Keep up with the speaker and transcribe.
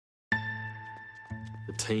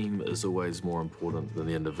The team is always more important than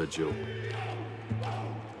the individual.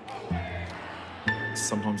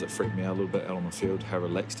 Sometimes it freaked me out a little bit out on the field, how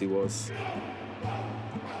relaxed he was.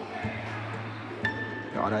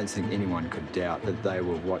 I don't think anyone could doubt that they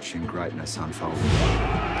were watching greatness unfold.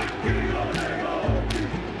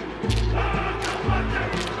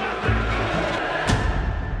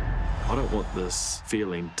 I don't want this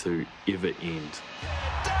feeling to ever end.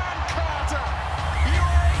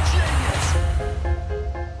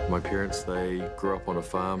 My parents, they grew up on a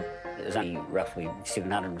farm. There's only roughly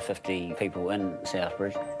 750 people in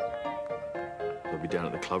Southbridge. I'd be down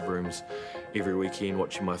at the club rooms every weekend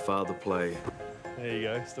watching my father play. There you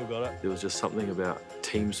go, still got it. There was just something about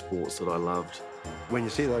team sports that I loved. When you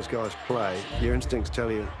see those guys play, your instincts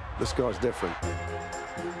tell you this guy's different.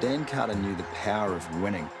 Dan Carter knew the power of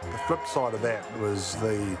winning. The flip side of that was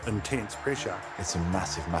the intense pressure. It's a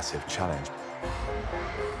massive, massive challenge.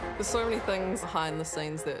 There's so many things behind the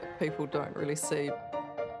scenes that people don't really see.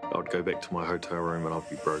 I'd go back to my hotel room and I'd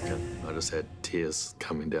be broken. I just had tears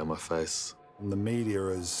coming down my face. The media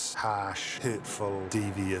is harsh, hurtful,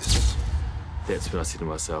 devious. That's when I said to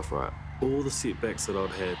myself, right, all the setbacks that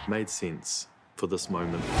I'd had made sense for this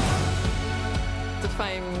moment. The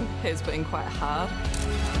fame has been quite hard.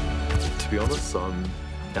 To be honest, I'm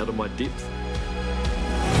out of my depth.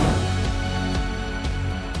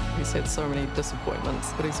 He's had so many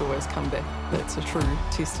disappointments, but he's always come back. That's a true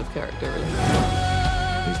test of character, really.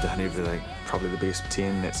 He's done everything. Probably the best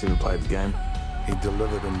 10 that's ever played the game. He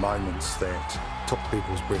delivered in moments that took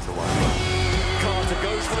people's breath away. Carter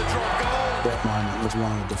goes for the drop goal. That moment was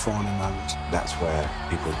one of the defining moments. That's where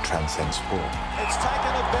people transcend sport. It's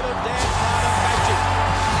taken a bit of Dan Carter magic.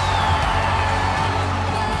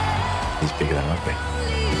 He's bigger than rugby.